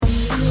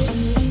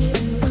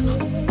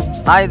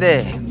Hi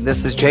there,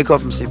 this is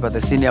Jacob Msipa,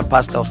 the senior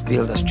pastor of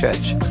Builders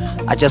Church.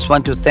 I just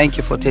want to thank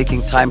you for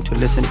taking time to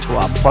listen to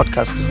our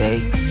podcast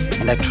today,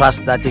 and I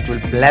trust that it will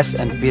bless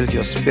and build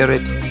your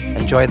spirit.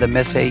 Enjoy the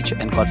message,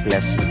 and God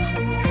bless you.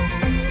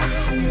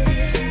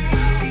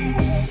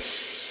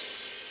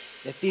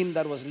 The theme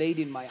that was laid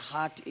in my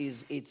heart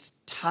is it's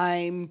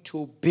time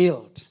to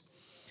build.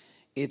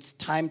 It's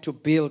time to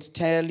build.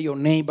 Tell your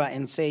neighbor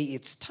and say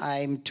it's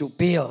time to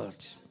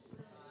build.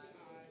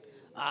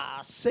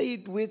 Say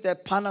it with a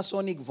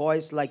Panasonic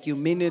voice like you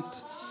mean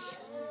it.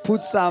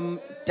 Put some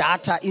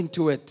data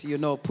into it,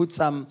 put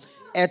some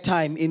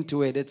airtime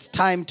into it. It's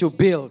time to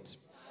build.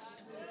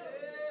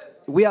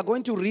 We are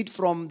going to read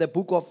from the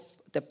book of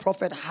the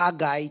prophet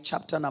Haggai,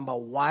 chapter number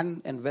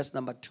 1 and verse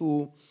number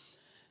 2.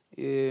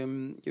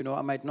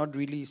 I might not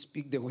really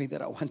speak the way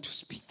that I want to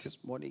speak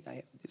this morning. I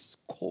have this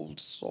cold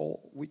sore,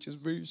 which is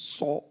very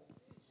sore.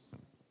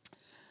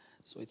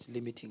 So it's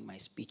limiting my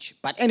speech.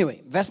 But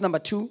anyway, verse number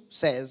 2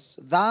 says,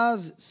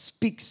 "Thus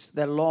speaks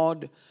the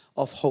Lord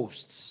of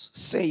hosts,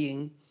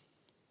 saying,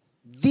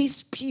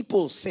 these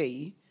people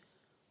say,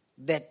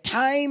 the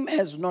time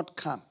has not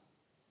come.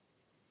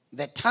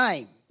 The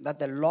time that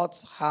the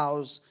Lord's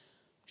house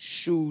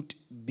should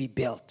be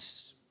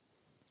built."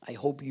 I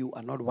hope you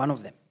are not one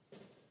of them.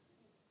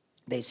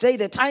 They say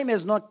the time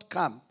has not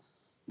come.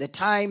 The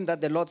time that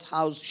the Lord's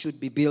house should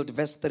be built.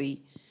 Verse 3.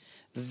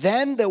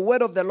 "Then the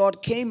word of the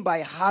Lord came by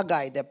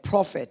Haggai the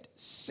prophet,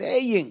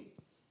 saying,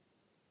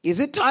 is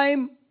it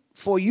time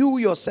for you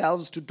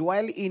yourselves to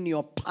dwell in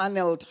your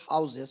paneled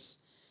houses,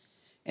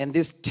 and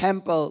this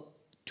temple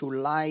to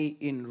lie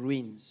in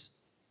ruins?"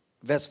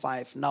 Verse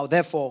 5. "Now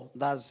therefore,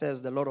 thus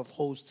says the Lord of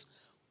hosts,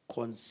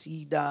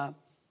 consider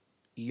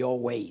your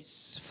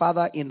ways."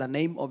 Father, in the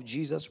name of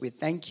Jesus, we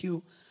thank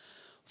you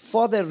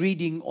for the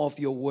reading of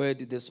your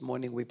word this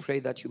morning. We pray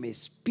that you may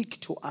speak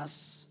to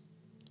us,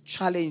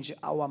 challenge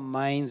our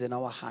minds and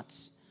our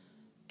hearts,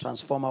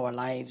 transform our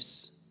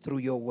lives through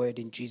your word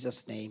in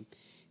Jesus' name.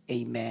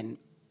 Amen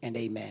and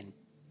amen.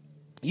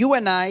 You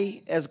and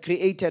I, as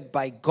created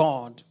by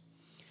God,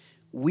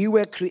 we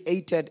were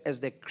created as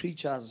the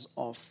creatures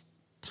of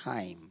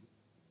time.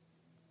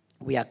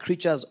 We are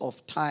creatures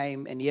of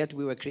time, and yet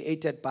we were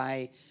created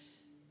by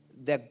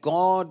the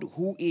God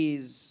who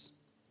is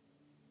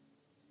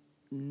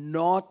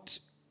not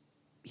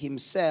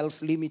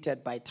himself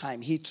limited by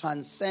time. He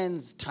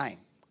transcends time.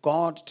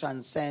 God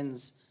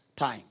transcends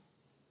time.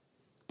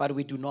 But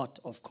we do not,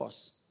 of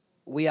course.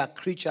 We are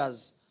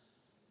creatures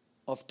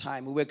of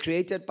time. We were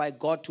created by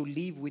God to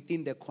live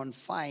within the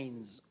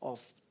confines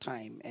of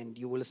time. And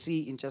you will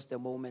see in just a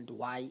moment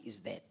why is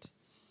that.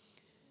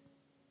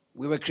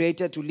 We were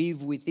created to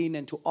live within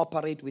and to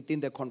operate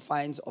within the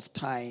confines of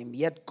time.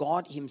 Yet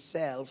God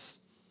himself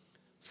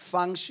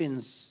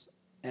functions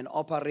and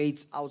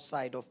operates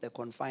outside of the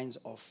confines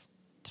of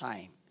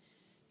time.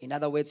 In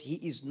other words, he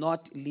is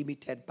not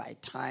limited by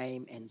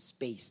time and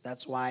space.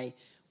 That's why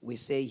we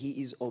say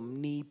he is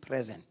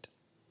omnipresent.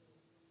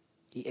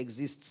 He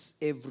exists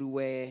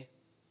everywhere,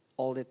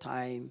 all the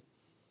time,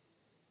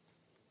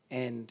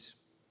 and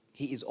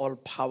he is all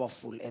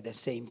powerful at the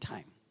same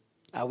time.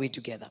 Are we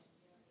together?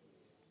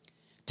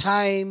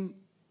 Time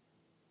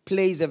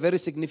plays a very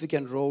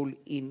significant role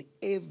in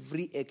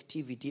every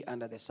activity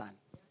under the sun.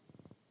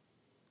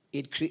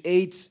 It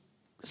creates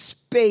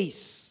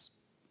space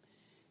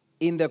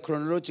in the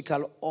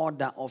chronological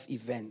order of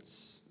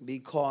events,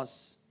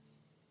 because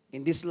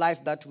in this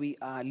life that we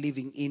are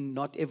living in,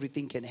 not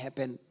everything can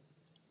happen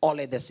all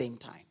at the same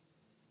time.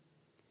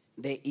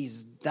 There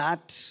is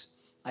that,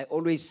 I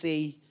always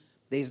say,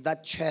 there is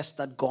that chess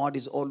that God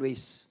is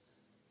always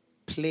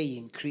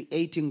playing,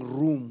 creating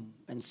room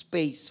and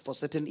space for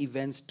certain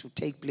events to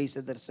take place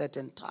at a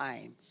certain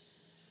time.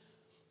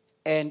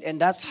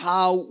 And that's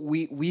how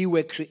we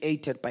were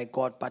created by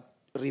God. But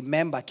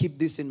remember, keep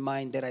this in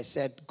mind that I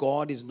said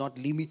God is not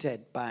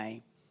limited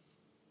by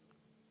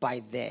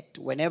that.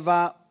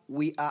 Whenever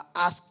we are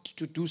asked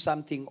to do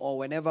something, or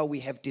whenever we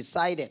have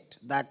decided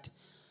that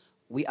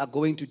we are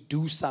going to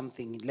do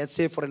something, let's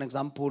say for an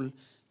example,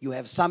 you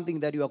have something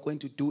that you are going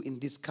to do in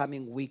this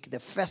coming week, the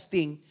first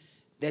thing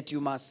that you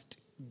must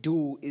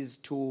do is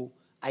to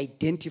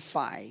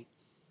identify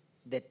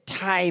the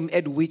time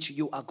at which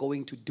you are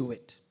going to do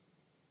it.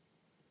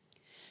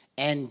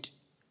 And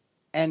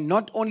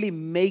not only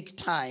make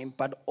time,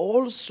 but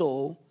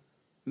also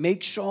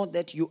make sure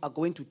that you are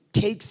going to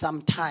take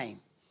some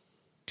time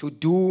to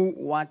do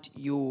what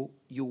you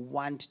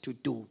want to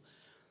do.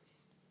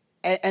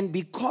 And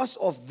because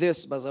of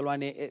this,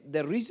 Bazalwane,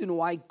 the reason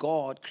why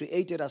God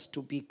created us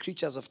to be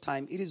creatures of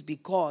time, it is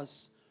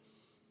because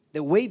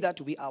the way that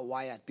we are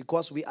wired,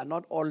 because we are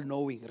not all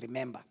knowing,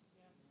 remember.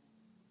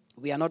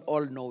 We are not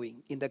all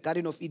knowing. In the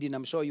Garden of Eden,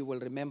 I'm sure you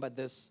will remember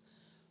this.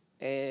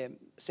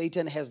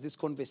 Satan has this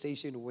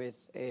conversation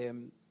with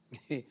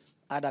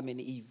Adam and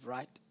Eve,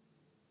 right?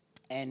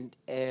 And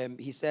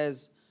he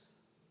says,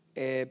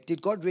 did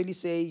God really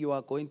say you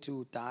are going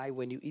to die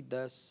when you eat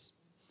this?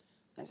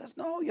 And he says,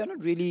 no, you're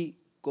not really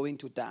going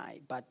to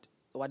die. But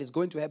what is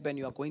going to happen,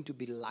 you are going to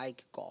be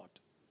like God.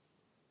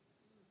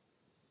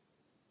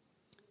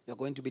 You're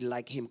going to be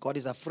like him. God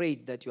is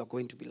afraid that you are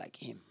going to be like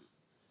him.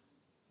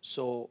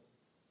 So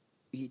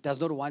he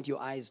does not want your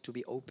eyes to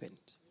be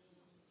opened.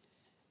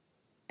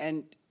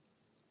 And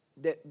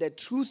the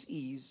truth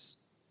is,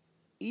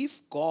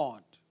 if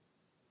God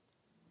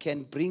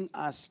can bring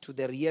us to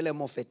the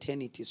realm of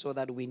eternity so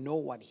that we know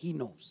what he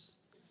knows,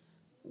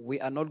 we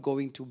are not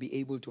going to be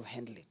able to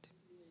handle it.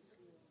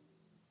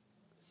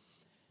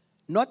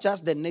 Not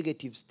just the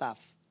negative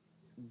stuff,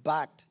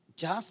 but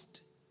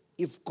just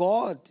if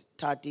God,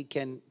 Tati,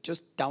 can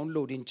just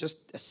download in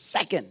just a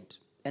second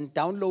and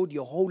download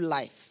your whole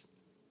life.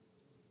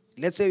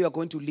 Let's say you're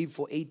going to live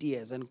for 8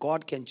 years and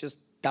God can just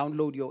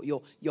download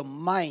your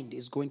mind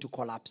is going to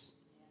collapse.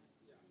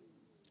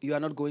 You are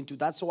not going to.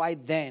 That's why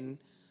then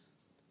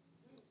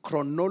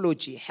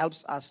chronology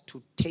helps us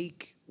to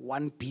take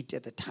one beat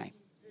at a time.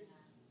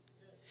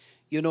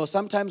 You know,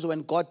 sometimes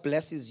when God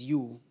blesses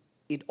you,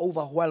 it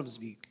overwhelms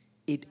me.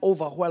 It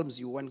overwhelms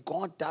you. When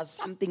God does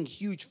something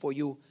huge for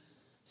you,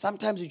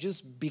 sometimes you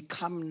just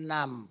become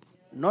numb.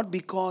 Not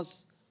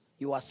because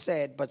you are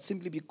sad, but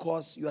simply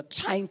because you are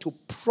trying to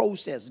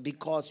process,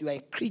 because you are a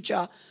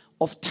creature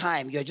of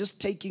time. You are just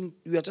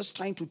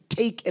trying to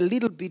take a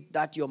little bit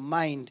that your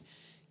mind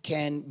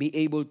can be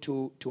able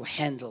to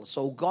handle.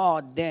 So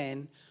God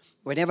then,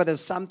 whenever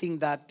there's something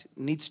that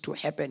needs to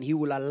happen, he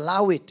will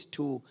allow it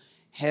to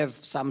have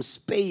some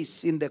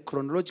space in the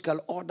chronological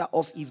order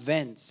of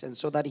events, and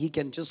so that he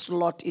can just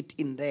slot it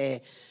in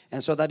there,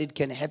 and so that it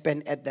can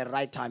happen at the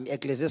right time.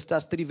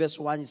 Ecclesiastes 3 verse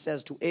 1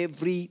 says, to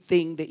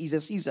everything there is a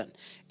season,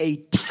 a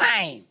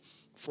time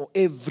for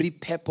every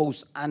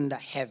purpose under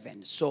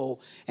heaven. So,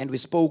 and we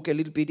spoke a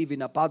little bit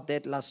even about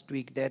that last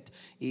week, that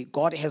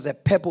God has a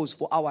purpose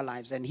for our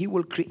lives, and he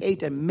will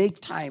create and make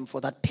time for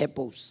that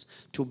purpose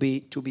to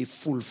be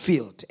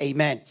fulfilled.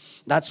 Amen.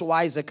 That's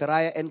why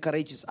Zechariah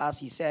encourages us.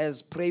 He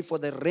says, pray for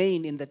the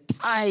rain in the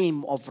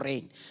time of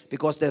rain,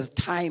 because there's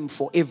time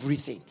for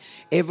everything.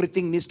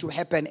 Everything needs to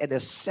happen at a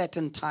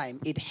certain time.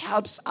 It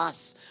helps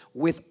us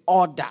with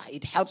order.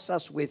 It helps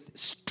us with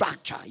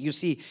structure. You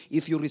see,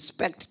 if you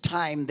respect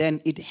time, then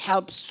it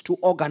helps to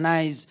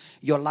organize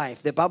your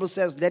life. The Bible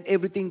says, let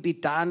everything be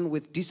done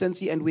with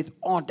decency and with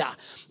order.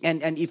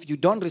 And if you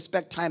don't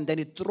respect time, then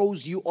it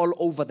throws you all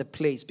over the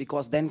place,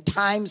 because then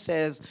time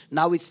says,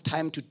 now it's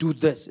time to do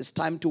this. It's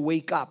time to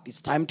wake up.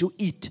 It's time to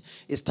eat.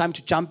 It's time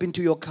to jump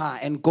into your car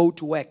and go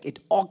to work. It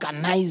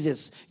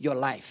organizes your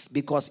life,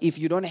 because if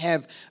you don't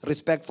have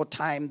respect for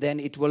time,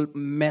 then it will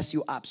mess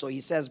you up. So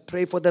he says,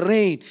 pray for the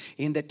rain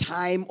in the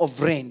time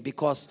of rain,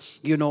 because,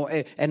 you know,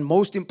 and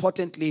most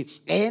importantly,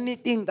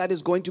 anything that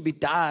is going to be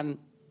done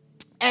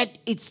at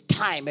its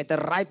time, at the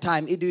right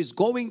time, it is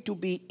going to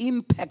be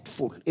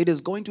impactful. It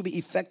is going to be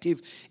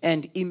effective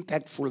and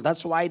impactful.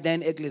 That's why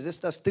then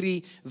Ecclesiastes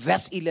 3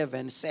 verse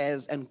 11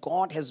 says, and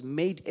God has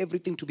made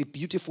everything to be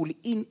beautiful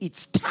in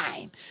its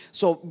time.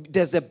 So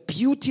there's the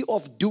beauty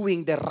of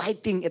doing the right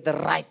thing at the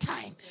right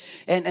time.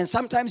 And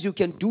sometimes you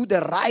can do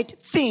the right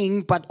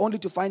thing, but only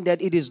to find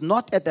that it is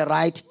not at the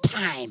right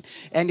time.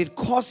 And it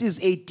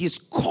causes a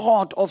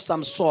discord of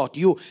some sort.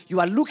 You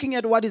are looking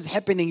at what is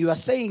happening. You are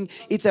saying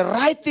it's a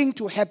right thing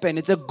to happen.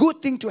 It's a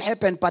good thing to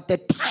happen, but the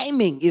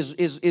timing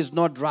is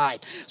not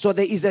right. So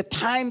there is a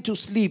time to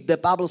sleep, the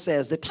Bible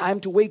says, the time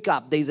to wake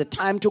up. There is a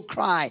time to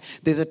cry.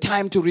 There's a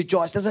time to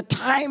rejoice. There's a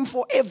time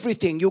for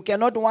everything. You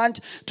cannot want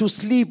to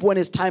sleep when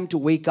it's time to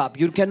wake up.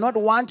 You cannot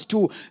want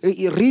to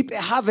reap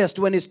a harvest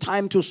when it's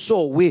time to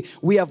sow.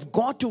 We have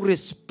got to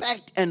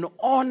respect and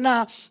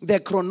honor the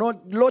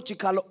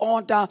chronological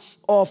order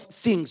of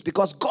things,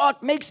 because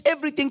God makes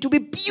everything to be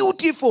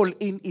beautiful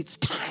in its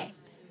time.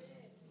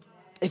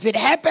 If it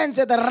happens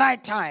at the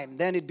right time,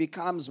 then it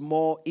becomes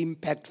more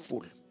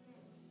impactful.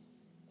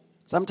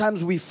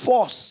 Sometimes we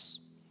force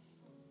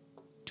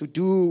to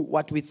do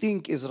what we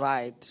think is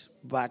right,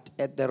 but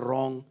at the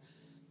wrong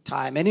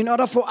time. And in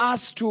order for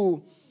us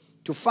to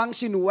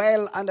function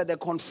well under the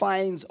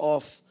confines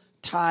of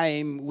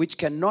time, which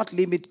cannot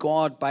limit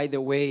God, by the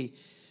way,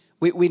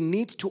 we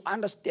need to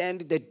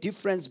understand the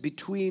difference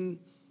between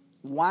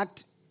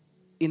what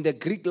in the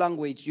Greek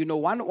language, you know,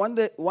 one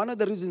of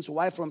the reasons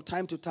why from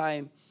time to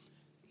time,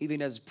 even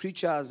as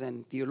preachers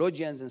and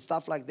theologians and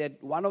stuff like that,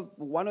 one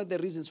of the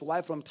reasons why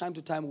from time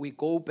to time we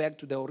go back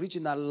to the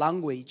original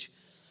language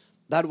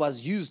that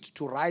was used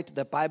to write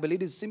the Bible,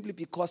 it is simply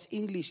because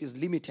English is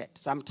limited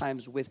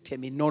sometimes with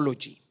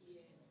terminology.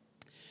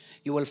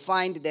 You will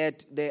find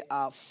that there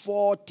are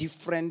 4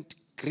 different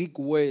Greek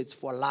words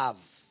for love.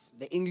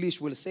 The English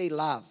will say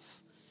love.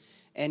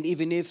 And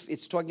even if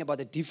it's talking about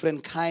a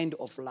different kind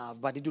of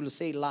love, but it will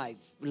say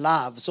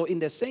love. So in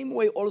the same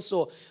way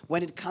also,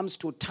 when it comes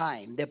to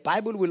time, the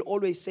Bible will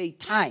always say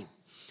time.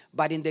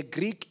 But in the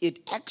Greek, it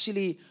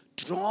actually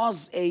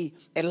draws a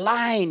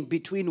line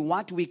between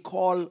what we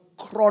call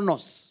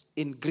chronos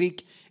in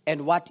Greek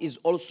and what is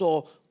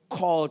also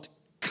called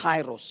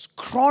kairos.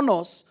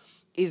 Chronos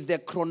is the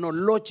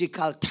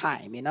chronological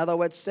time. In other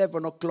words,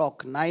 7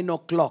 o'clock, 9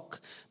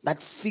 o'clock,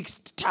 that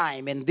fixed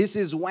time. And this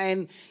is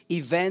when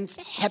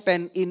events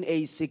happen in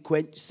a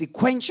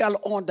sequential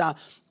order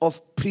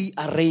of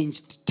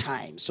pre-arranged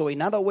time. So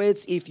in other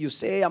words, if you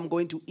say, I'm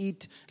going to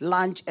eat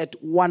lunch at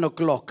 1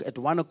 o'clock, at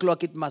 1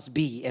 o'clock it must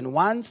be. And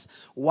once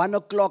 1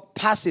 o'clock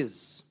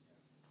passes,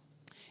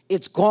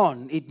 it's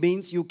gone. It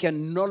means you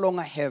can no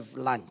longer have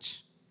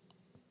lunch.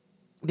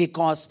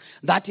 Because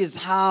that is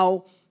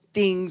how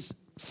things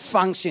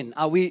function.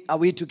 Are we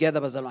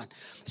together, Bazalwan?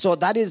 So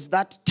that is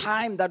that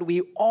time that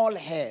we all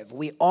have.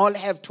 We all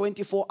have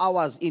 24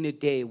 hours in a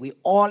day. We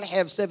all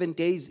have 7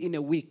 days in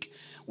a week.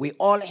 We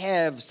all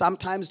have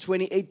sometimes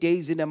 28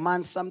 days in a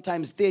month,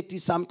 sometimes 30,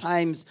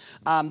 sometimes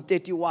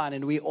 31.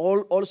 And we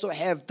all also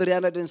have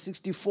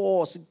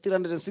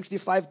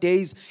 365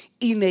 days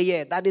in a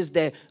year. That is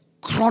the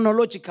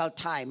chronological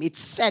time. It's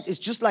set. It's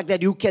just like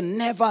that. You can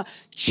never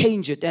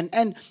change it. And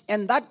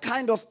that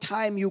kind of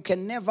time, you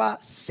can never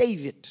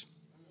save it.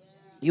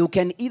 You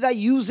can either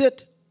use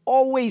it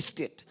or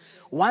waste it.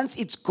 Once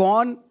it's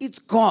gone, it's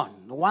gone.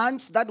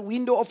 Once that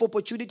window of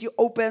opportunity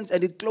opens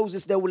and it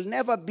closes, there will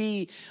never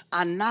be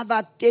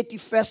another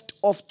 31st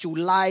of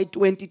July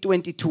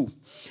 2022.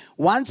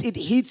 Once it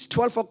hits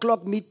 12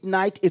 o'clock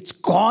midnight, it's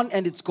gone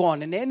and it's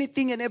gone. And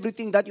anything and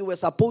everything that you were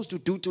supposed to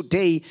do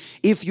today,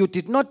 if you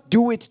did not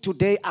do it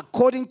today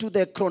according to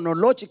the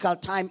chronological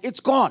time, it's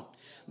gone.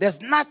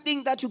 There's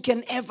nothing that you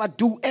can ever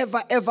do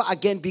ever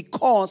again,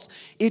 because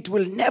it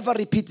will never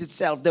repeat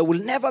itself. There will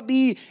never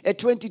be a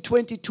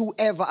 2022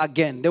 ever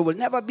again. There will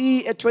never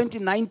be a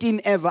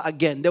 2019 ever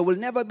again. There will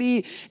never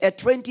be a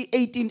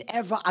 2018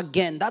 ever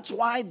again. That's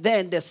why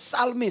then the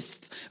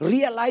psalmist,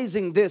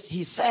 realizing this,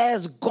 he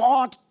says,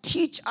 God,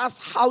 teach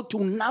us how to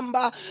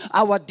number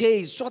our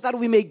days so that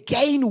we may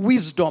gain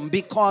wisdom.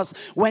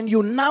 Because when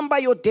you number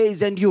your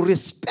days and you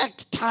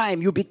respect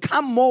time, you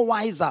become more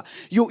wiser.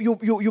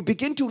 You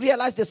begin to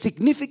realize the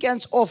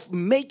significance of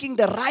making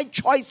the right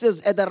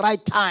choices at the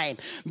right time.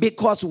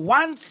 Because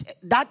once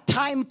that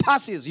time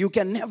passes, you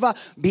can never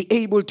be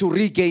able to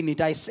regain it.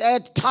 I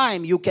said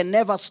time, you can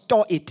never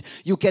store it.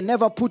 You can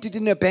never put it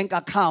in a bank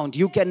account.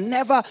 You can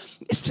never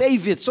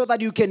save it so that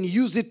you can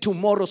use it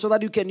tomorrow, so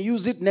that you can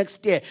use it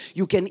next year.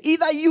 You can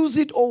either use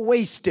it or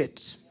waste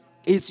it.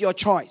 It's your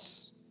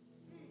choice.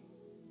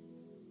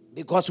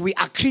 Because we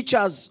are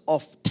creatures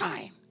of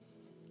time.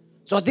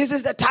 So this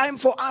is the time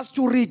for us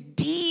to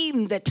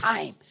redeem the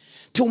time.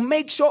 To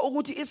make sure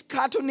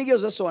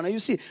you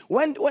see,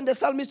 when the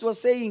psalmist was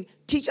saying,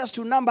 teach us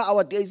to number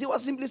our days, he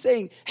was simply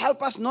saying,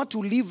 help us not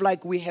to live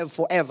like we have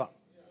forever.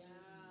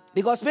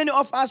 Because many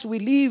of us, we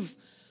live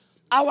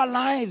our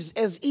lives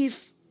as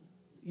if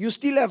you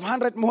still have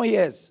 100 more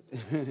years.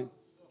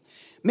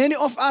 Many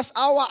of us,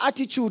 our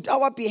attitude,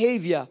 our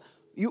behavior,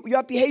 you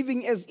are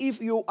behaving as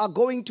if you are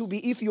going to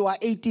be, if you are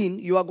 18,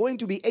 you are going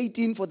to be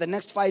 18 for the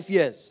next 5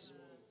 years.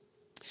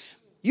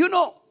 You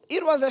know,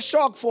 it was a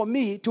shock for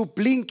me to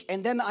blink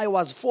and then I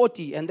was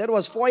 40, and that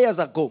was 4 years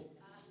ago.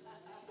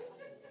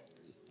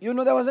 You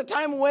know, there was a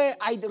time where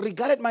I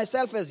regarded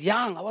myself as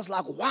young. I was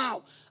like,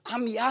 wow,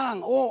 I'm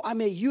young. Oh,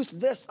 I'm a youth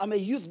this, I'm a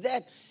youth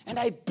that. And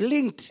I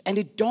blinked and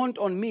it dawned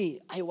on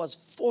me, I was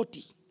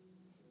 40.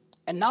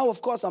 And now,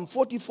 of course, I'm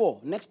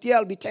 44. Next year,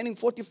 I'll be turning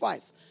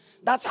 45.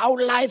 That's how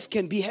life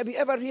can be. Have you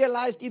ever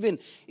realized, even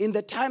in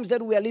the times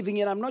that we are living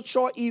in, I'm not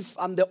sure if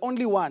I'm the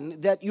only one,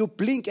 that you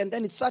blink and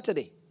then it's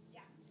Saturday.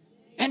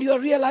 And you're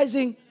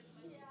realizing,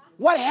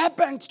 what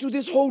happened to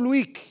this whole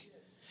week?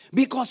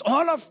 Because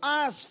all of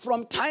us,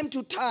 from time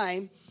to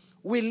time,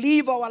 we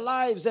live our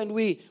lives and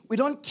we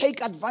don't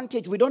take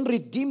advantage. We don't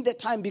redeem the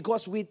time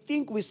because we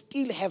think we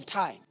still have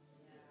time.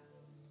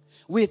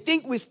 We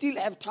think we still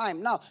have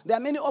time. Now, there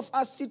are many of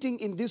us sitting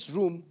in this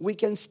room. We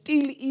can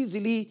still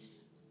easily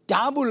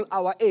double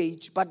our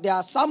age, but there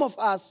are some of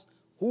us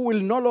who will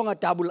no longer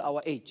double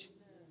our age.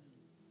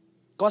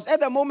 Because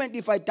at the moment,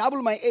 if I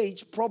double my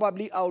age,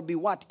 probably I'll be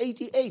what?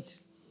 88.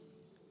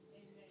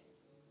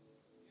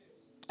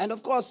 And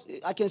of course,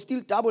 I can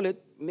still double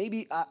it.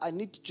 Maybe I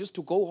need just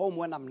to go home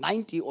when I'm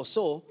 90 or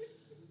so.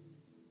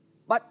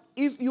 But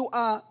if you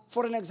are,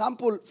 for an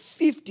example,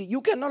 50,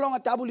 you can no longer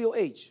double your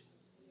age.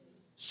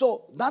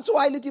 So that's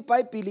why lithi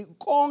iBhayibheli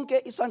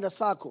konke isandla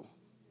sakho,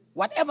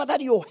 whatever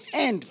that your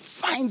hand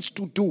finds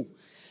to do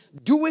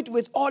it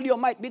with all your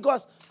might.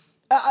 Because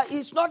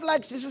it's not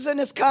like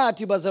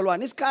isikhathi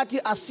bazalwane,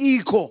 isikhathi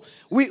asikho.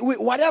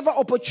 Whatever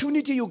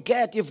opportunity you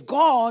get, if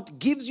God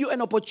gives you an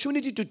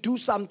opportunity to do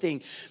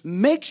something,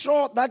 make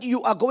sure that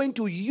you are going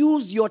to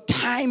use your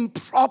time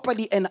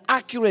properly and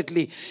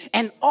accurately,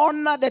 and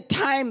honor the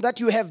time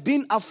that you have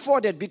been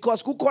afforded.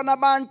 Because kukhona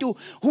abantu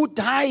who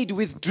died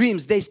with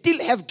dreams. They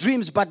still have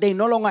dreams, but they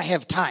no longer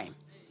have time.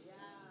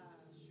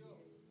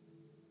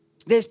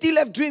 They still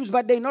have dreams,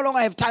 but they no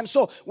longer have time.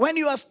 So when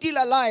you are still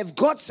alive,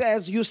 God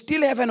says you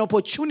still have an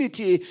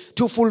opportunity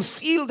to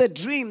fulfill the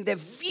dream, the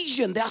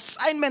vision, the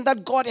assignment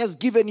that God has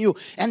given you.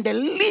 And the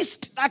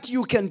least that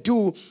you can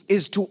do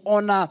is to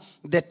honor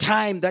the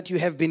time that you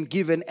have been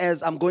given,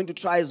 as I'm going to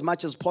try as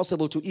much as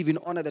possible to even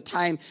honor the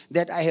time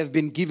that I have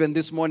been given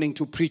this morning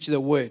to preach the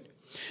word.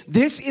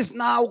 This is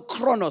now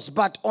Chronos,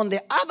 but on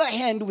the other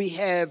hand, we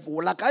have,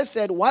 like I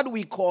said, what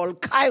we call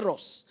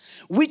Kairos,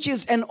 which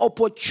is an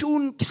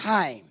opportune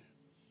time.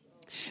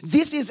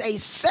 This is a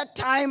set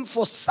time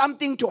for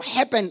something to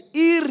happen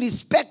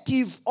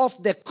irrespective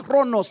of the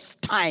Chronos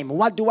time.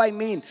 What do I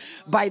mean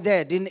by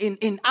that?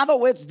 In other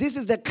words, this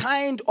is the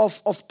kind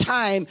of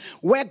time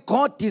where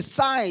God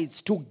decides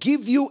to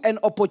give you an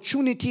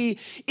opportunity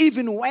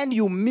even when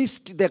you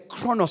missed the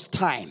Chronos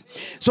time.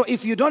 So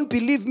if you don't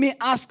believe me,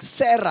 ask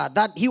Sarah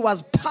that he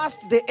was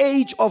past the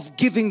age of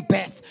giving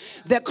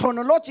birth. The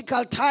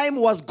chronological time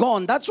was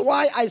gone. That's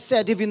why I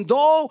said, even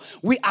though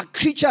we are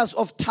creatures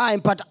of time,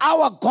 but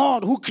our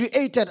God who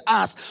created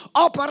us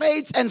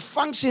operates and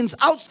functions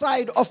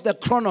outside of the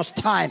Chronos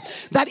time.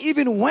 That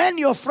even when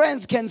your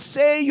friends can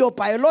say your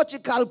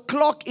biological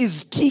clock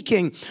is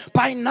ticking,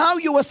 by now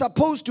you were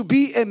supposed to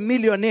be a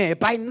millionaire.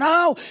 By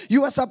now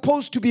you are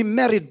supposed to be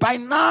married. By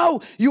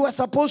now you are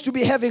supposed to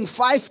be having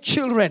 5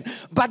 children.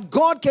 But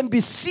God can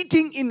be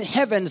sitting in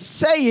heaven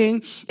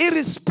saying,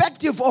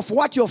 irrespective of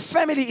what your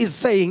family is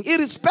saying,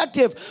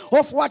 irrespective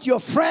of what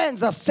your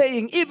friends are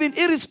saying, even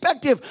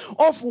irrespective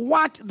of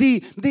what the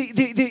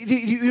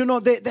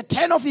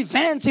 10 of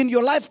events in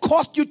your life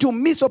caused you to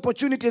miss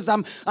opportunities.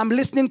 I'm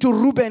listening to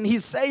Ruben.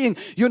 He's saying,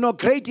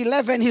 grade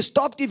 11, he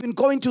stopped even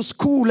going to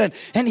school,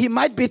 and he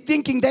might be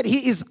thinking that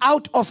he is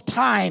out of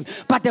time.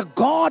 But the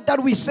God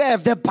that we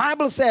serve, the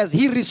Bible says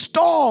he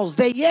restores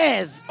the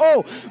years.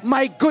 Oh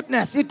my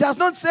goodness. It does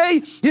not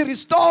say he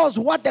restores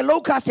what the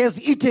locust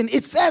has eaten.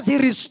 It says he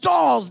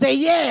restores the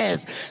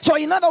years. So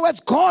in other words,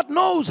 God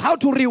knows how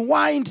to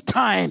rewind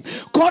time.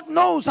 God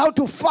knows how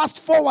to fast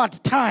forward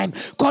time.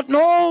 God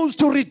knows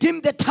to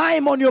redeem the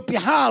time on your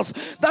behalf.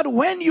 That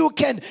when you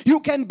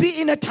can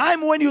be in a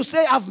time when you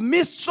say, I've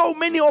missed so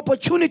many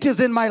opportunities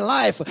in my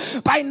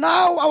life. By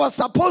now I was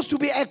supposed to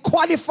be a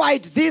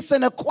qualified this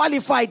and a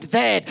qualified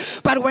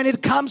that. But when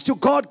it comes to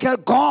God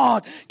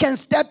can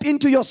step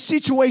into your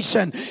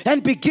situation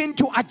and begin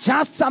to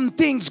adjust some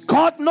things.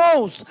 God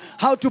knows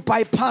how to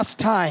bypass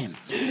time.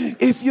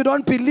 If you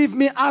don't believe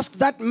me, ask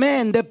that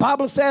man. The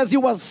Bible says he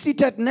was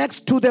seated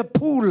next to the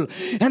pool.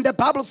 And the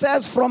Bible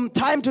says from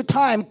time to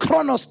time,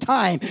 Chronos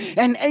time,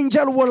 an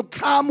angel will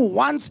come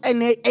once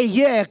in a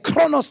year,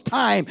 Chronos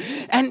time.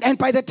 And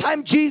by the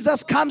time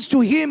Jesus comes to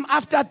him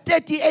after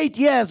 38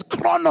 years,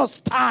 Chronos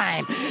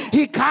time,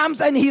 he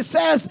comes and he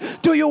says,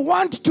 do you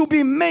want to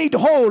be made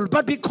whole?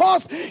 But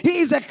because he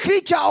is a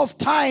creature of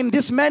time,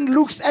 this man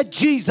looks at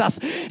Jesus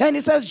and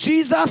he says,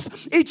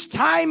 Jesus, each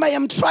time I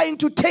am trying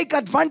to take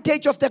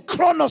advantage of the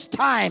Chronos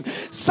time,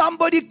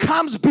 somebody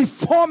comes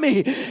before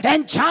me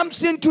and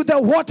jumps into the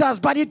waters,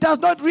 but he does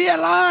not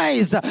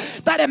realize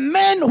that a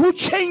man who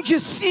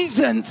changes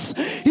seasons,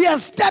 he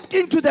has stepped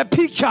into the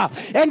picture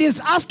and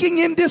is asking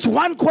him this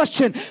one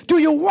question: do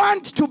you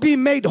want to be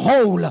made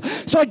whole?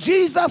 So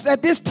Jesus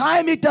at this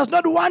time, he does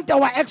not want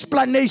our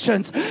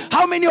explanations.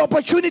 How many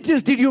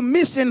opportunities did you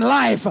miss in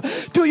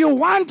life? Do you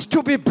want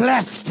to be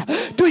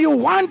blessed? Do you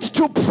want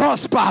to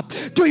prosper?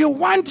 Do you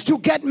want to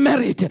get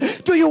married?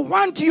 Do you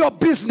want your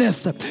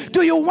business?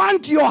 Do you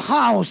want your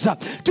house?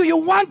 Do you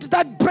want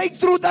that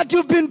breakthrough that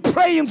you've been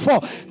praying for?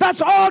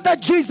 That's all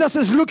that Jesus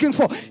is looking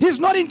for. He's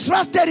not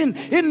interested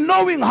in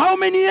knowing how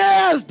many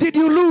years did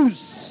you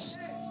lose.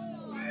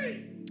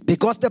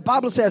 Because the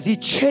Bible says he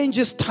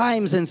changes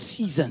times and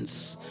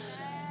seasons.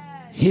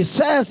 He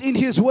says in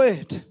his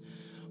word,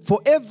 for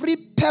every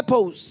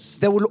purpose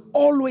there will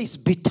always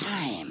be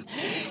time.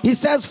 He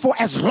says, for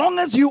as long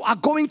as you are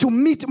going to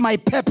meet my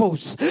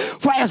purpose,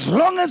 for as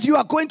long as you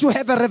are going to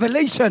have a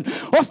revelation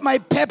of my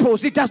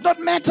purpose, it does not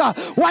matter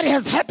what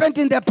has happened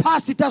in the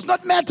past. It does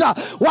not matter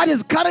what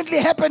is currently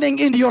happening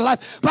in your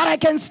life. But I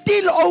can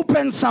still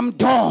open some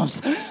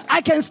doors. I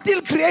can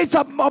still create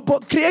some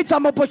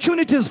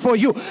opportunities for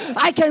you.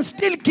 I can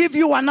still give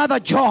you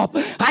another job.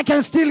 I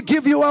can still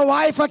give you a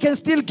wife. I can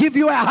still give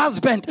you a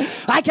husband.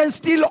 I can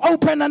still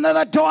open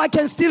another door. I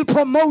can still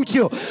promote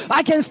you.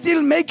 I can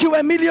still make you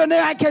a millionaire.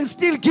 I can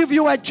still give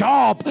you a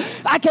job.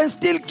 I can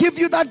still give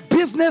you that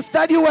business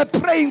that you were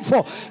praying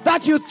for,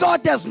 that you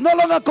thought there's no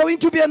longer going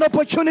to be an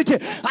opportunity.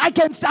 I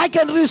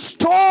can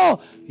restore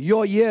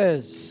your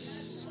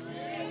years.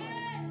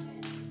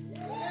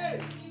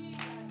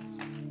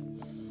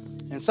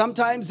 And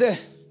sometimes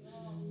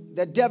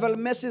the devil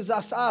messes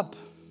us up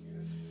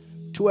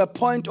to a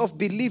point of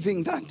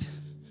believing that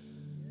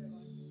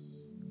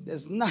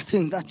there's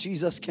nothing that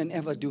Jesus can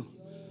ever do.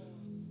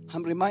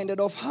 I'm reminded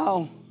of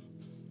how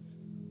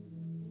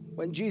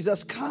when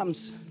Jesus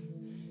comes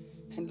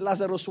and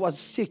Lazarus was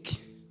sick,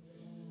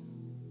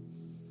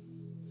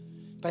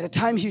 by the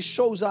time he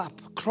shows up,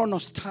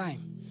 Chronos time,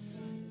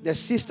 the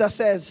sister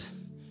says,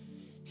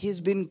 He's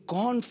been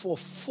gone for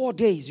 4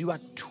 days. You are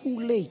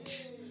too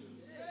late.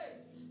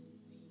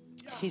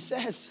 He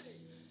says,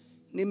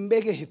 he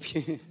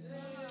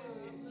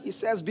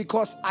says,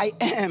 because I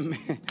am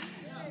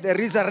the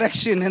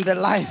resurrection and the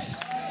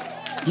life.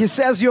 He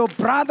says, your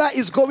brother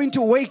is going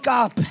to wake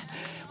up.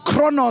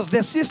 Chronos,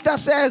 the sister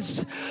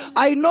says,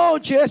 I know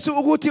Jesu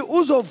ukuthi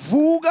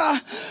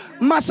uzovuka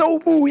mase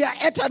ubuya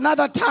at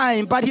another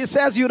time, but he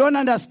says you don't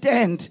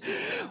understand.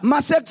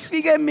 Mase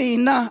kufike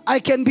mina, I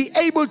can be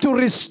able to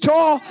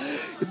restore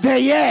the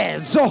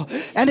years. So,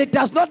 and it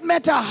does not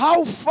matter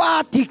how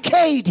far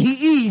decayed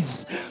he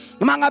is.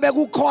 Mangabe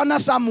kukhona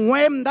some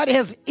worm that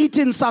has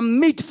eaten some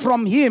meat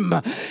from him.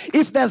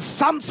 If there's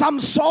some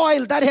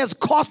soil that has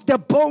caused the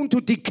bone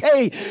to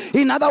decay.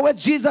 In other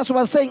words, Jesus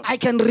was saying, I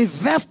can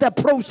reverse the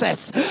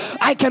process.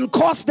 I can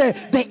cause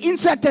the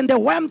insect and the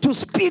worm to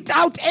spit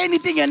out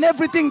anything and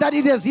everything that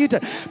it has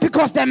eaten.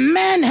 Because the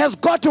man has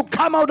got to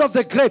come out of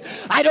the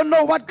grave. I don't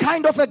know what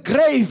kind of a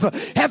grave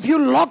have you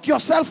locked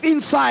yourself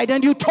inside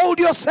and you told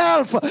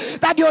yourself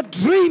that your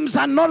dreams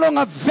are no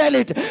longer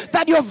valid,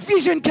 that your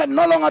vision can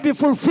no longer be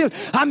fulfilled.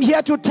 I'm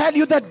here to tell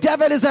you the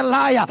devil is a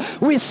liar.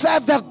 We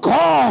serve the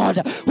God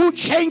who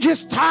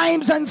changes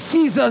times and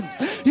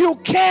seasons. You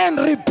can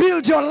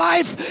rebuild your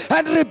life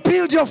and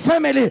rebuild your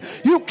family.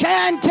 You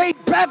can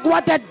take back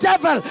what the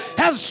devil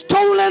has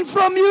stolen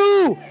from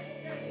you.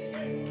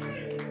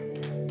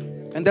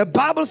 And the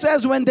Bible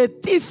says when the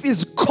thief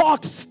is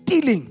caught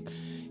stealing,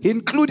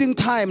 including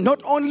time,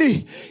 not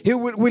only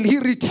will he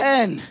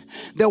return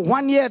the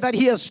 1 year that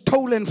he has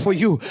stolen for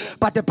you,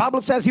 but the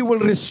Bible says he will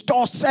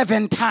restore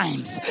 7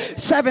 times.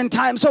 7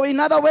 times. So in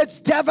other words,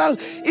 devil,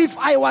 if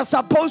I was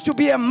supposed to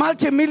be a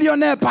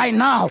multimillionaire by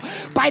now,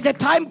 by the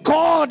time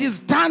God is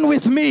done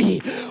with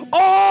me,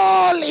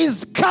 all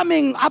is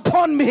coming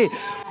upon me.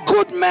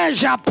 Good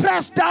measure,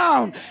 pressed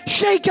down,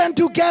 shaken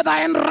together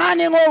and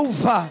running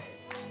over.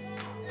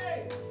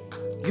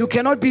 You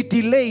cannot be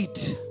delayed.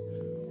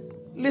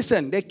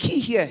 Listen, the key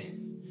here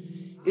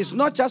is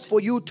not just for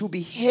you to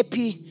be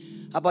happy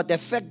about the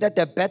fact that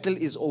the battle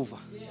is over.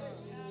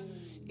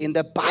 In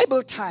the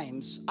Bible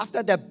times,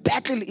 after the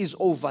battle is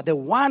over, the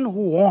one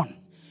who won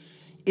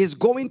is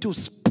going to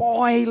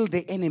spoil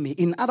the enemy.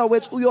 In other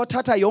words,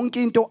 uyothatha yonke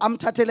into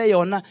amthathele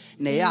yona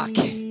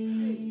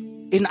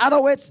neyakhe. In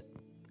other words,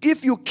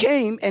 if you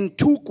came and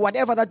took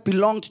whatever that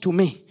belonged to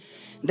me,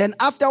 then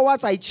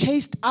afterwards I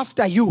chased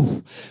after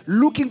you,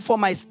 looking for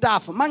my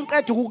stuff.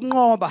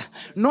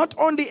 Not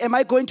only am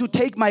I going to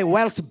take my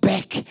wealth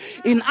back,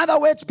 in other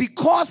words,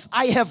 because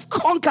I have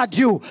conquered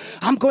you,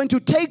 I'm going to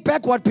take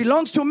back what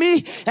belongs to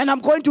me, and I'm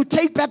going to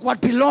take back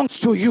what belongs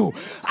to you.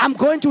 I'm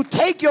going to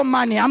take your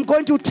money. I'm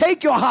going to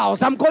take your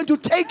house. I'm going to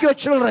take your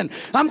children.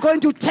 I'm going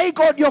to take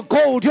all your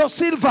gold, your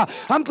silver.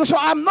 So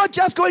I'm not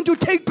just going to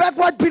take back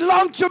what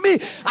belongs to me.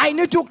 I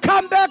need to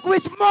come back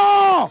with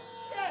more.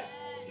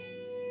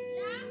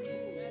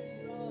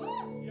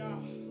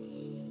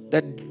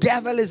 The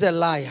devil is a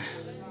liar.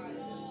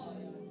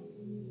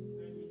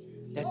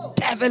 The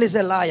devil is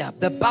a liar.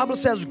 The Bible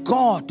says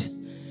God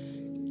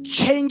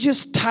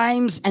changes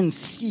times and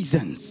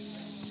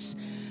seasons.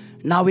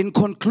 Now in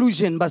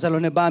conclusion,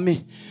 Bazalwane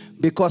Bami,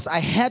 because I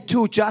had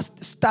to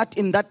just start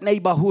in that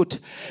neighborhood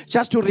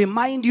just to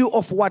remind you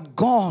of what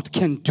God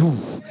can do.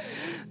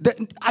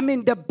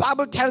 The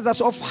Bible tells us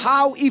of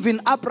how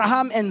even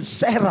Abraham and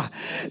Sarah,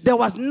 there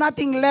was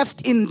nothing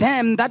left in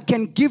them that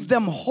can give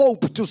them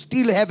hope to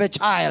still have a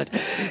child.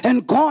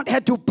 And God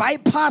had to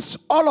bypass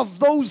all of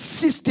those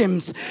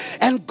systems.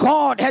 And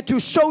God had to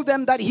show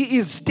them that He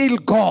is still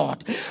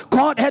God.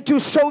 God had to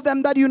show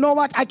them that, you know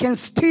what, I can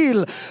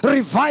still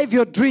revive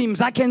your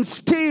dreams. I can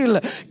still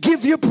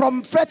give you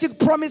prophetic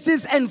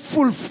promises and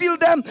fulfill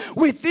them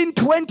within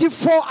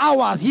 24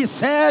 hours. He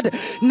said,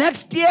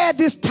 next year,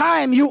 this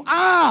time, you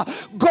are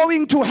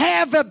going to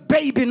have a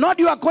baby. Not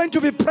you are going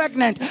to be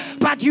pregnant,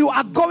 but you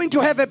are going to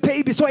have a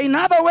baby. So in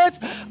other words,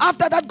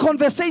 after that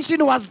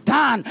conversation was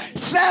done,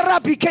 Sarah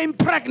became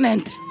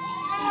pregnant.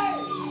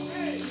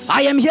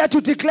 I am here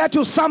to declare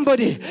to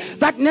somebody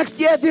that next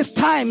year this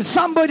time,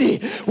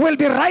 somebody will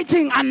be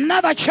writing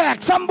another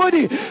check.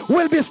 Somebody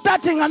will be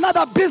starting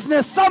another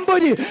business.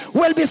 Somebody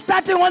will be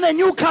starting on a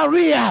new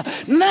career.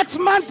 Next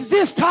month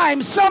this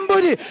time,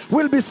 somebody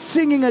will be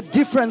singing a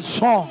different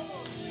song.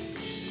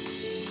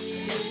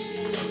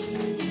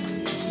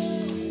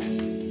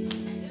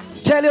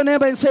 Tell your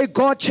neighbor and say,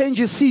 God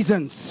changes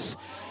seasons.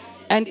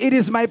 And it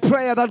is my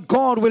prayer that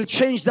God will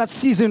change that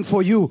season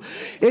for you.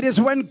 It is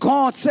when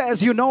God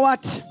says, you know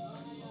what?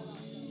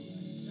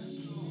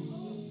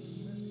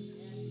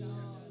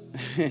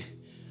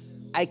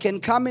 I can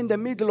come in the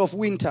middle of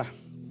winter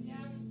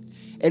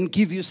and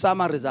give you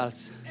summer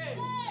results.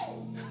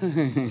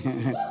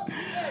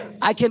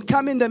 I can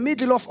come in the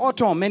middle of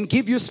autumn and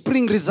give you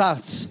spring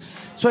results.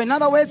 So in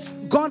other words,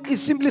 God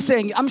is simply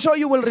saying, I'm sure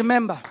you will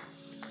remember,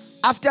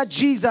 after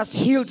Jesus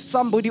healed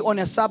somebody on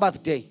a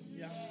Sabbath day,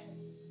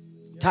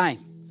 time.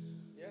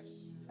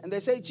 And they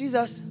say,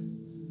 Jesus,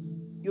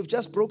 you've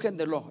just broken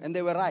the law. And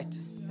they were right.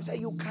 They say,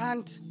 you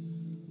can't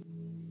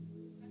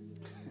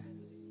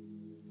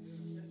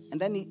And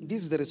then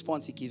this is the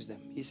response he gives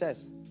them. He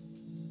says,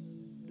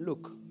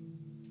 look,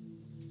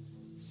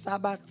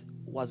 Sabbath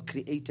was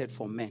created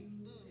for men,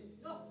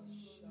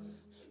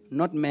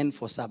 not men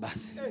for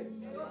Sabbath.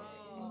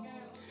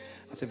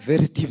 That's a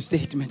very deep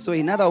statement. So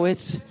in other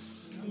words,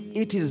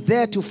 it is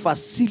there to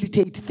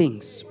facilitate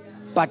things,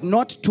 but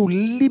not to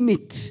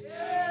limit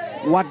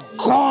what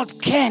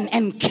God can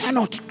and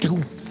cannot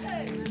do.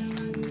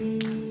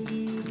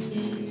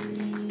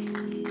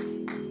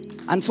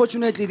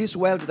 Unfortunately, this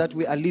world that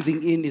we are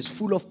living in is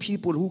full of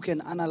people who can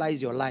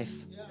analyze your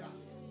life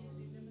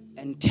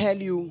and tell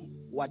you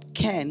what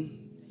can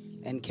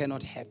and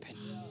cannot happen.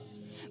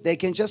 They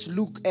can just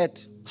look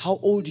at how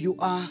old you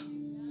are.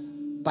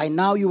 By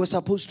now you were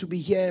supposed to be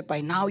here.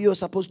 By now you were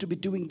supposed to be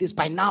doing this.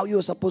 By now you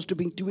were supposed to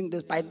be doing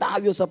this. By now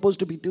you're supposed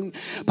to be doing.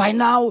 By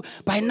now,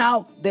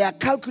 their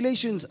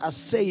calculations are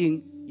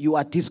saying you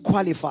are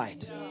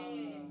disqualified.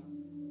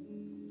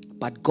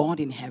 But God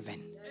in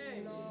heaven,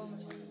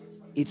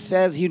 it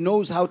says he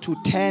knows how to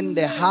turn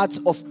the hearts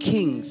of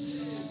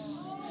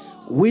kings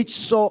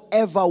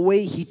whichsoever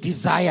way he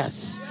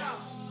desires.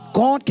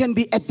 God can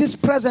be, at this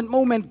present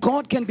moment,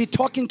 God can be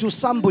talking to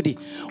somebody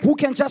who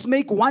can just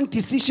make one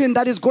decision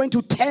that is going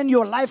to turn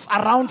your life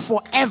around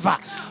forever.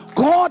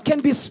 God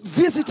can be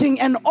visiting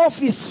an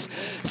office,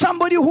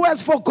 somebody who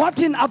has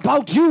forgotten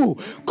about you.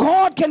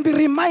 God can be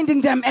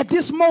reminding them at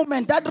this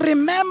moment that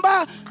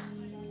remember,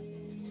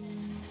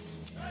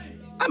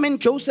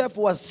 Joseph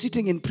was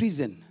sitting in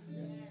prison.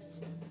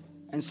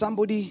 And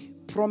somebody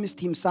promised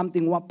him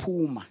something,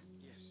 wapuma,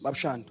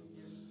 babshandu,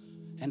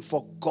 and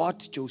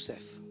forgot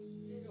Joseph.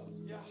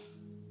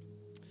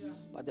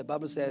 But the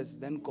Bible says,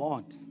 then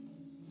God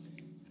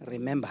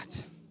remembered.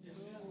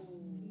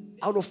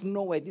 Out of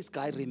nowhere, this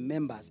guy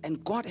remembers.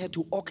 And God had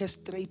to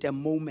orchestrate a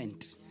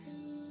moment.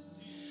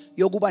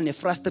 Yokuba ne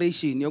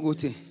frustration,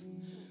 yokuthi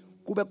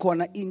kube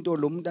khona into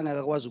lo muntu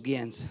angakwazi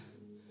ukuyenza.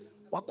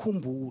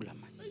 Wakhumbula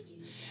man.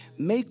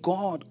 May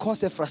God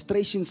cause a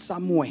frustration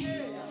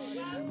somewhere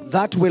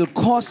that will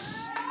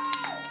cause.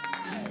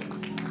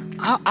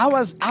 I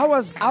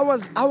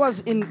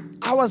was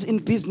in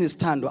business,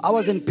 Tando. I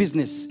was in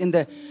business in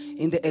the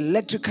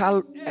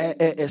electrical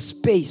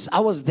space. I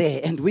was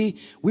there, and we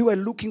were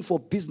looking for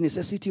business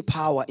at City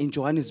Power in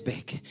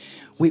Johannesburg.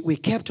 We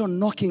kept on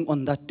knocking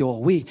on that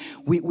door. We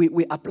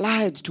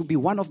applied to be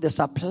one of the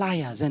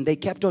suppliers, and they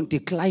kept on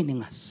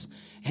declining us.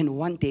 And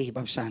one day,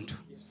 Babshandu,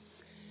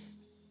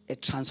 a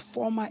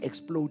transformer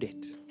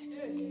exploded.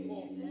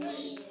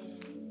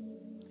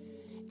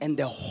 And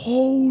the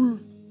whole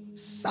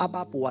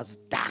suburb was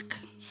dark.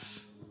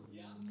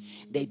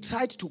 They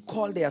tried to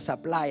call their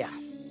supplier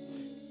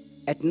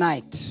at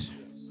night.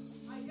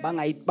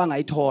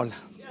 Bangayithola.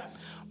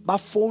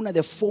 Bafona,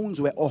 the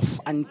phones were off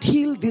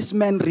until this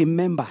man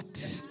remembered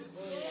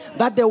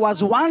that there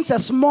was once a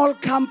small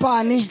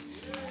company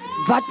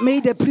that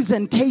made a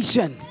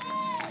presentation.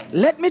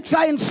 Let me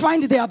try and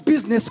find their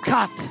business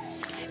card.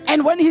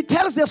 And when he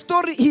tells the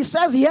story, he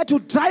says he had to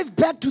drive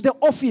back to the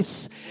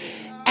office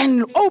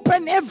and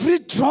open every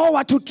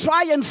drawer to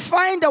try and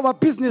find our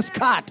business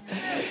card.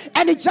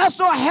 And it just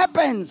so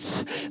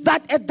happens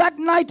that at that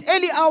night,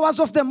 early hours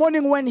of the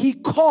morning when he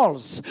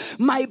calls,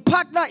 my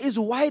partner is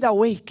wide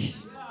awake.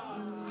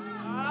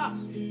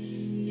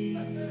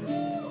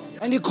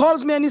 And he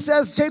calls me and he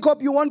says,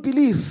 Jacob, you won't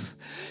believe.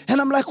 And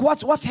I'm like,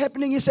 what's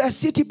happening? He says,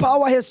 City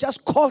Power has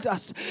just called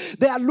us.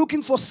 They are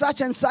looking for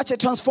such and such a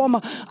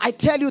transformer. I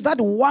tell you that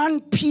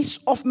one piece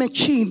of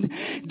machine,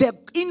 the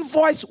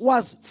invoice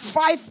was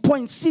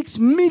 5.6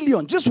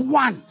 million. Just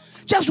one,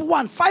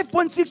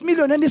 5.6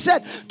 million. And he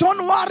said,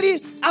 don't worry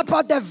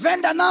about the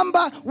vendor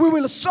number. We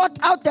will sort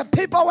out the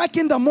paperwork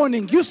in the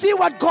morning. You see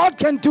what God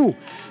can do.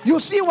 You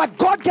see what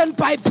God can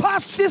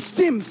bypass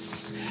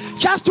systems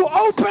just to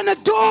open a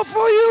door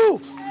for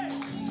you.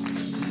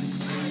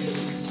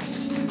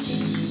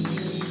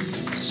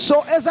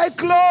 So as I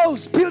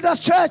close, Builders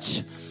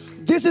Church,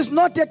 this is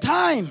not the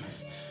time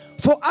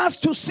for us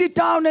to sit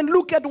down and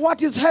look at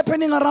what is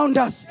happening around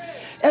us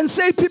and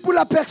say people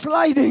are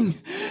backsliding,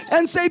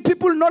 and say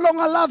people no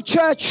longer love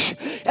church,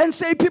 and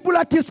say people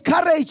are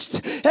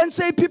discouraged, and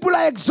say people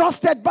are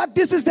exhausted. But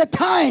this is the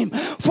time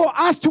for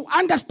us to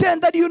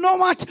understand that, you know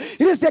what?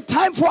 It is the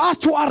time for us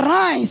to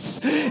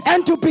arise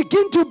and to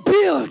begin to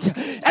build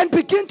and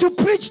begin to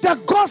preach the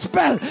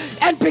gospel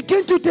and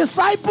begin to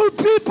disciple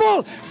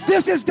people.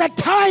 This is the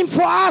time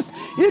for us.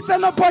 It's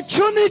an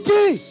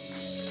opportunity.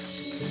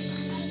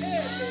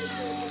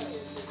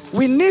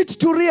 We need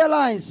to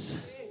realize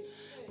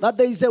that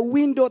there is a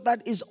window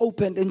that is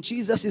opened, and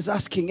Jesus is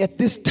asking at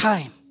this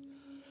time,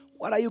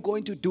 what are you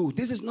going to do?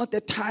 This is not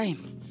the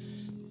time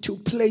to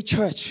play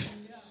church.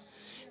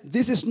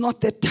 This is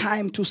not the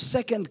time to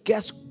second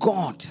guess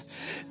God.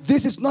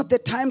 This is not the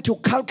time to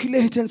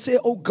calculate and say,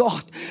 oh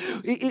God,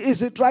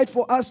 is it right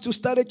for us to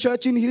start a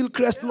church in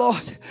Hillcrest,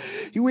 Lord?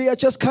 We are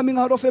just coming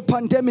out of a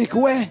pandemic.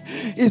 Where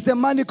is the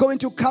money going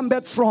to come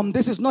back from?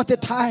 This is not the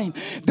time.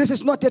 This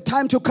is not the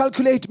time to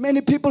calculate. Many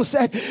people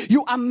said,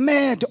 you are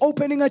mad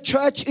opening a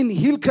church in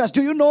Hillcrest.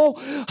 Do you know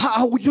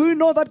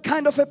that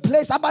kind of a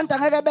place?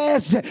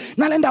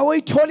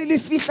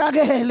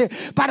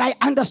 But I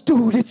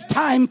understood it's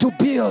time to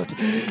build.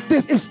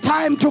 This is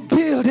time to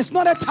build. It's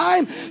not a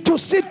time to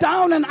sit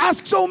down and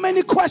ask so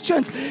many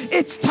questions.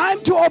 It's time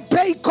to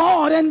obey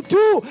God and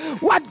do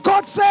what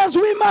God says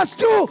we must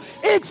do.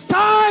 It's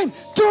time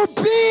to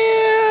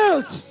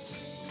build.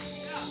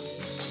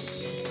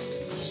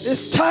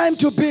 It's time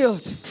to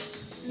build.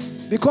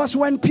 Because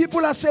when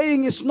people are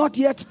saying it's not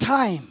yet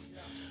time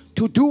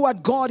to do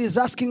what God is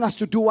asking us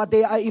to do, what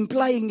they are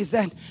implying is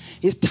that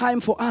it's time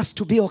for us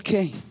to be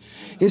okay.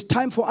 It's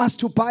time for us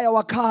to buy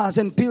our cars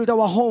and build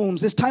our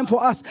homes. It's time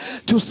for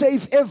us to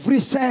save every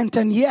cent.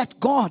 And yet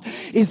God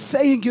is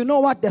saying, you know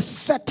what? The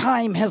set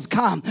time has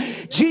come.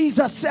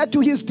 Jesus said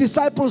to his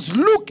disciples,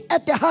 look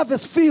at the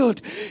harvest field.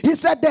 He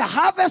said, the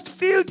harvest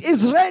field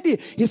is ready.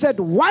 He said,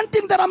 one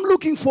thing that I'm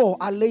looking for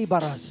are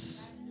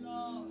laborers.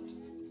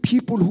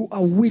 People who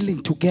are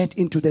willing to get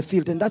into the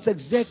field. And that's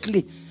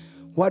exactly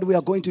what we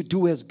are going to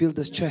do as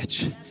Builders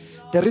Church.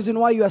 The reason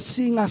why you are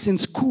seeing us in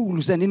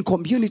schools and in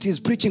communities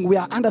preaching, we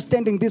are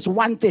understanding this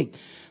one thing,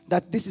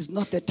 that this is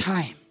not the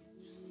time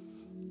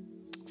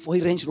for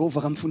a Range Rover.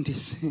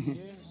 This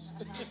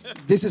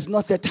is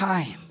not the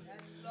time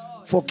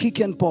for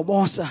kick and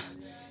bobosa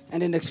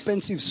and an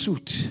expensive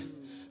suit.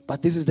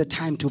 But this is the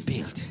time to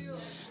build.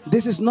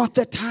 This is not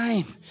the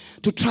time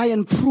to try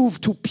and prove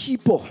to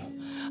people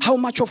how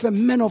much of a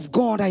man of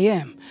God I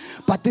am.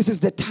 But this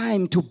is the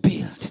time to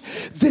build.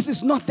 This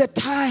is not the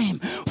time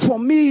for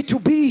me to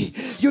be,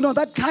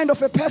 that kind of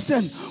a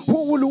person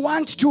who will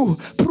want to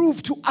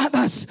prove to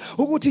others,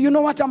 who would, you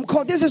know what I'm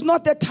called. This is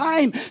not the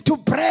time to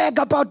brag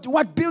about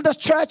what Builders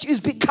Church is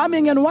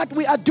becoming and what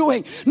we are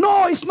doing.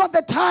 No, it's not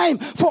the time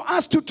for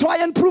us to try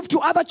and prove to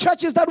other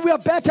churches that we are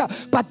better.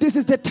 But this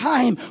is the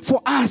time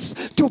for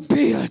us to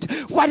build.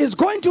 What is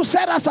going to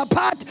set us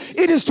apart,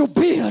 it is to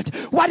build.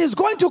 What is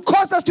going to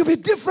cause us to be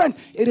different,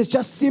 it is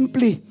just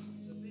simply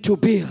to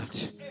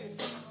build.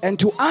 And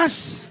to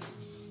us,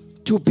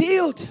 to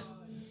build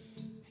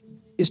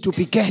is to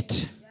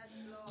beget,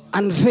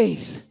 unveil,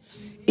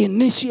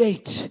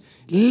 initiate,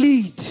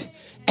 lead,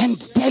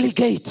 and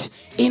delegate.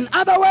 In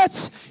other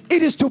words,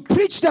 it is to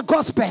preach the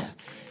gospel,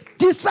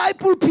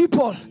 disciple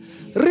people,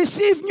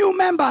 receive new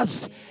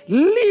members,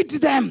 lead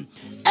them,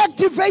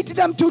 activate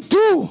them to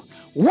do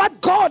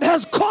what God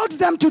has called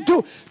them to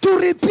do, to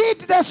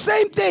repeat the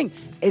same thing.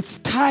 It's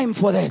time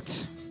for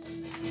that.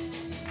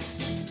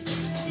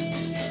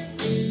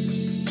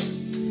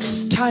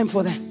 It's time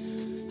for that.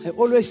 I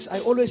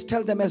always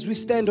tell them as we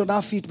stand on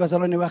our feet,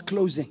 Bazalwane, we are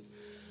closing.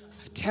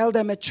 I tell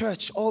them at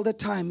church all the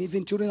time,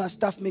 even during our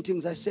staff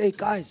meetings, I say,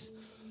 guys,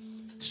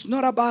 it's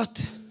not about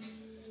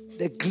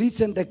the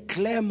glitz and the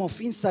glam of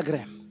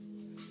Instagram.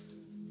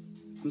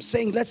 I'm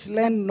saying let's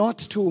learn not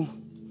to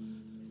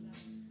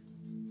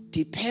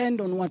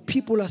depend on what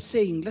people are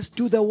saying. Let's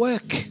do the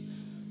work.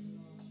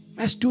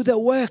 Let's do the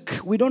work.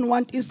 We don't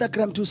want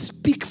Instagram to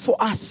speak for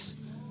us,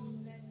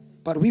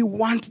 but we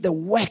want the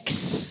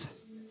works,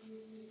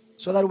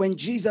 so that when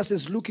Jesus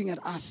is looking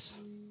at us,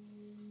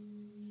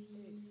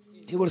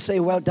 he will say,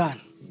 well done,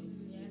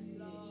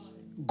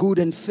 good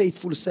and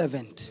faithful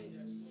servant.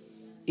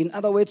 In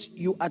other words,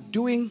 you are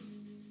doing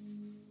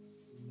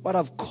what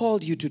I've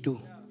called you to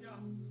do.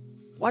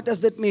 What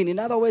does that mean? In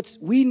other words,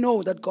 we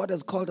know that God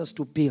has called us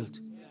to build.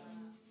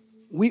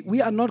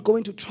 We are not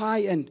going to try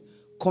and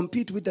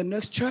compete with the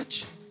next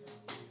church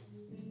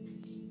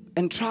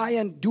and try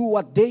and do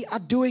what they are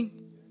doing.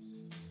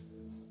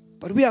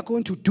 But we are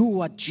going to do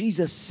what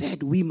Jesus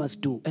said we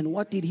must do. And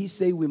what did he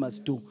say we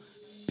must do?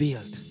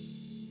 Build.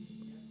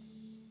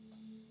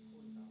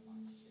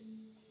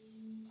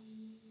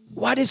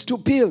 What is to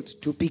build?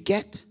 To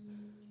beget,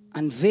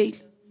 unveil,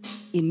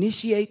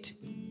 initiate,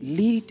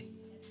 lead,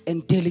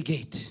 and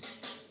delegate.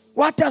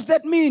 What does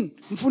that mean,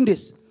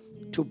 Mfundis?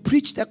 To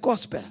preach the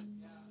gospel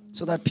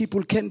so that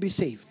people can be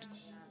saved.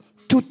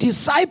 To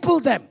disciple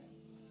them.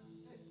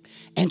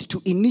 And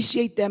to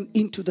initiate them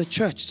into the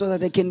church so that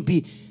they can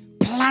be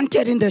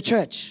planted in the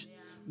church,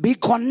 be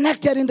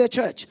connected in the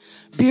church,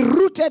 be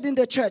rooted in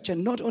the church,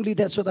 and not only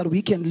that, so that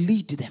we can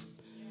lead them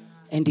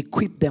and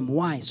equip them.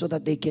 Why? So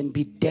that they can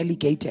be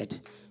delegated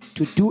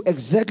to do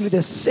exactly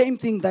the same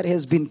thing that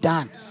has been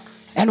done.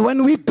 And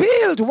when we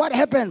build, what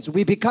happens?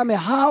 We become a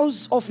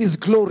house of his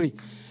glory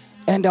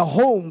and a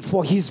home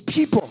for his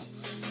people.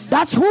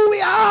 That's who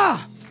we are,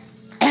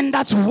 and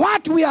that's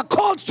what we are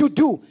called to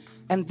do.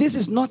 And this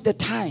is not the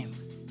time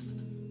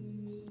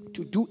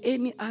to do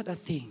any other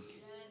thing.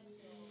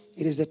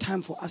 It is the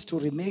time for us to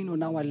remain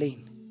on our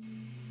lane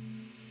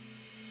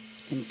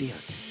and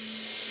build.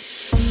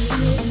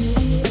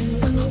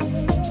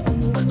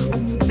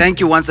 Thank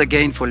you once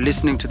again for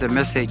listening to the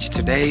message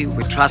today.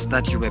 We trust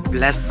that you were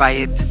blessed by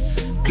it.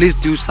 Please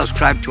do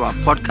subscribe to our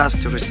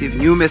podcast to receive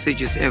new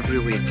messages every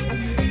week.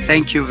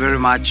 Thank you very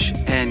much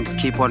and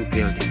keep on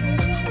building.